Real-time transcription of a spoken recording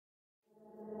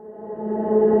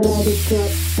Let it drop,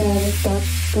 never stop,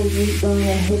 cause we gonna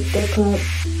hit the club.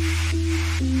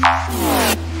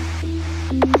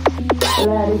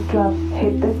 Let it drop,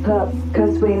 hit the club,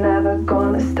 cause we never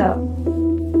gonna stop.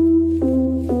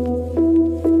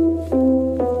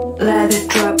 Let it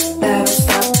drop, never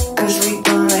stop, cause we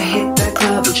gonna hit the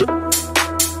club.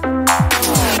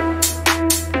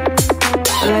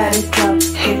 Let it drop,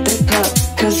 hit the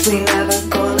club, cause we never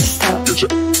gonna stop.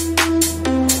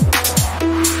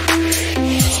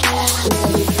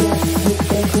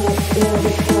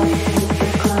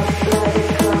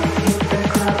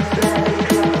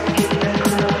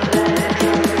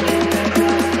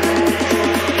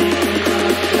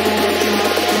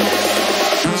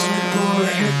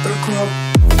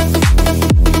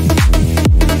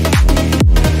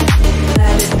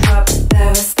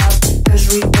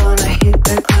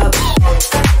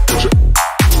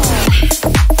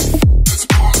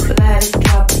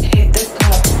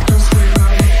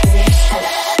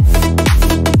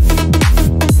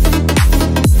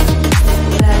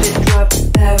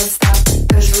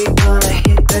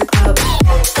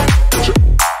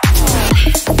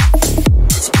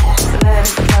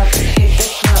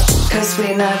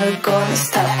 We never gonna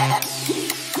stop.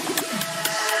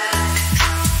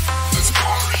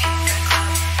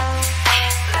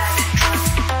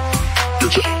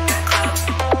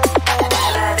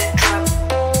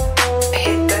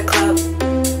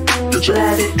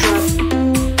 Let it drop,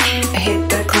 hit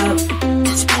the club.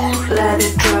 Let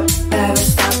it drop, never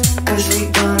stop, cause we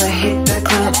gonna hit the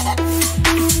club.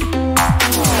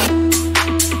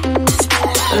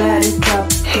 Let it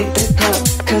drop, hit the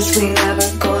club, cause we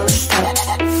never go.